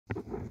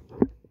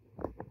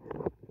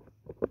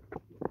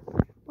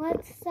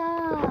What's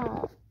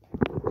up?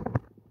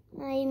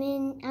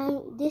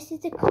 This is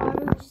the car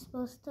you're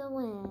supposed to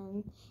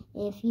win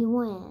if you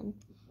win.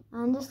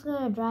 I'm just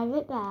gonna drive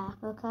it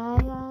back, okay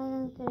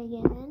guys? Can I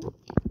get in?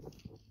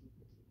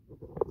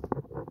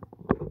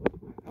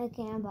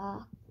 Okay, I'm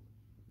back.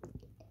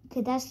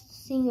 Okay, that's the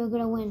thing you're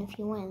gonna win if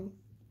you win.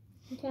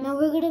 Okay. Now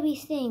we're gonna be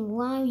saying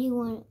why we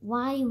want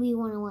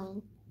to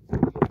win.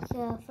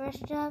 So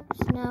first up,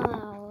 Snow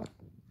Owl.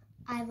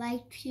 I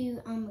like to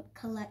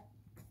collect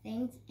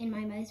things, and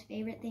my most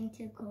favorite thing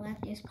to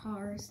collect is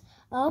cars.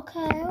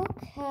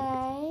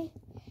 Okay.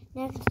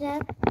 Next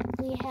up,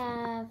 we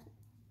have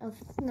a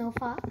Snow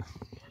Fox.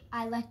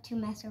 I like to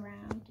mess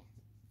around.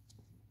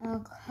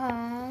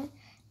 Okay.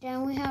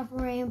 Then we have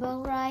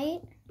Rainbow,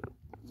 right?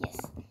 Yes.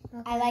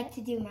 Okay. I like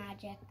to do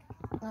magic.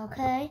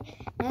 Okay.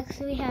 Next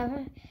we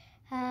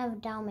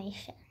have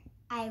Dalmatian.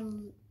 I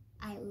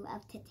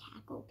love to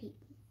tackle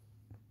people.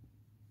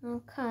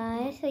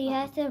 Okay. So you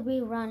have to be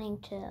running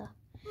too.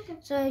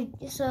 Okay.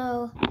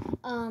 So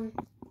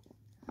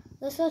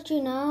let's let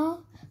you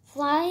know,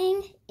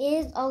 flying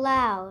is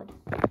allowed.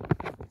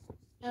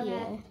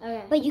 Okay.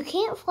 But you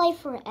can't fly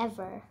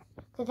forever,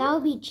 because that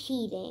would be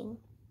cheating.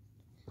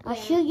 I'll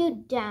shoot you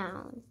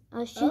down.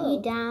 I'll shoot you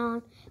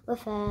down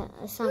with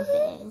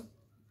something.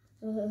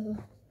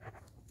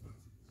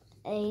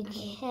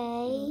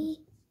 Okay.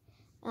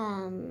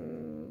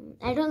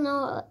 I don't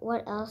know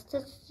what else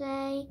to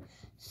say.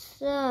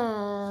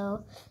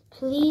 So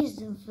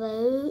please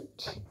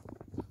vote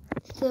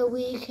so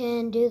we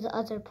can do the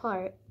other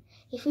part.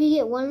 If we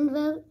get one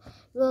vote,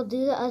 we'll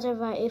do the other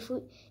part. If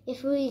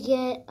we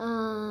get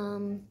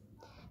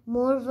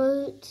more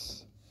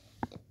votes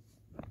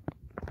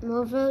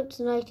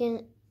like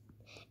in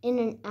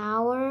an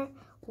hour,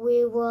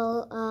 we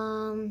will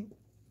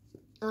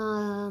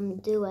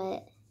do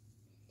it.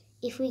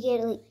 If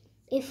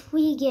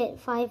we get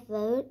 5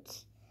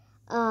 votes,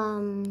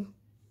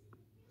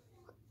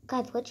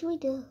 guys, what should we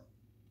do?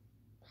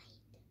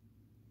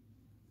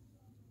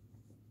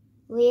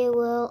 We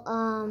will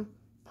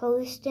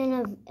post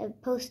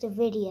a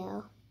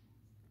video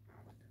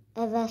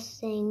of us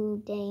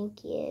saying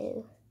thank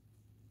you.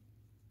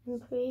 I'm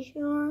pretty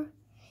sure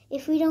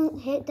if we don't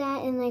hit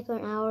that in like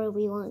an hour,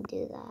 we won't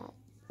do that.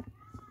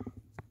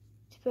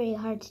 It's pretty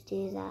hard to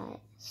do that,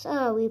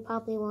 so we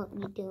probably won't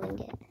be doing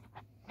it.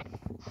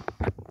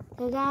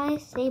 So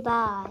guys, say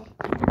bye.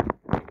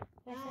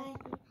 Bye.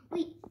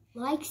 Wait,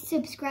 like,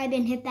 subscribe,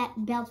 and hit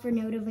that bell for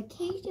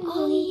notifications.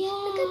 Oh yeah.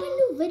 Look at my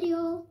new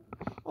video.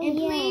 Oh, and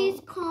yeah.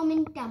 please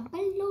comment down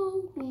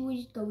below who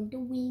is going to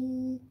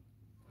win.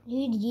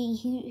 Who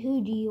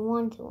do you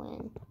want to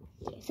win?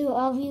 So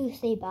all of you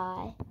say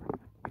bye.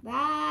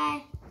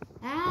 Bye.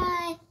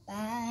 Bye.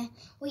 Bye.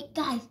 Wait,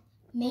 guys,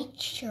 make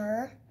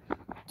sure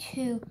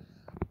to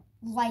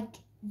like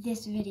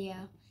this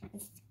video.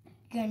 It's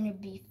gonna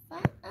be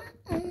fun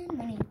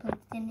when I post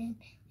it in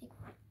like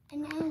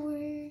an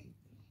hour.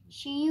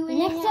 See you in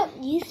Next up,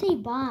 you say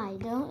bye.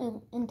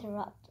 Don't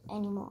interrupt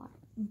anymore.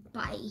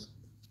 Bye.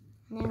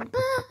 No.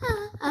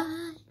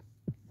 Bye.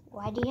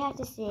 Why do you have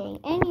to sing?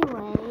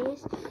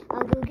 Anyways,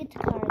 I'll go get the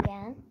car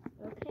again.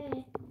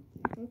 Okay.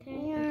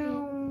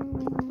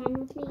 Fine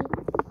with me.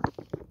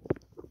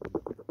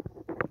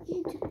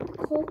 It's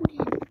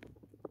golden.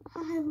 I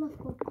love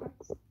gold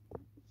cars.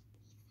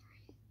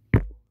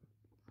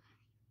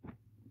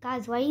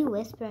 Guys, why are you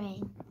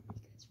whispering?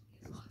 Because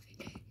we love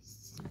it. It's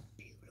so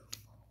beautiful.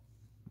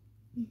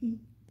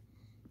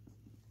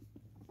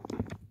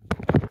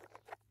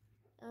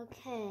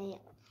 Okay.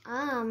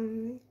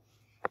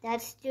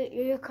 That's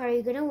your car.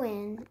 You're gonna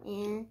win.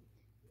 And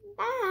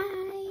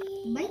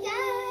bye. Bye,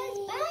 guys.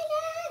 Bye,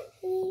 guys.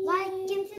 Like and subscribe.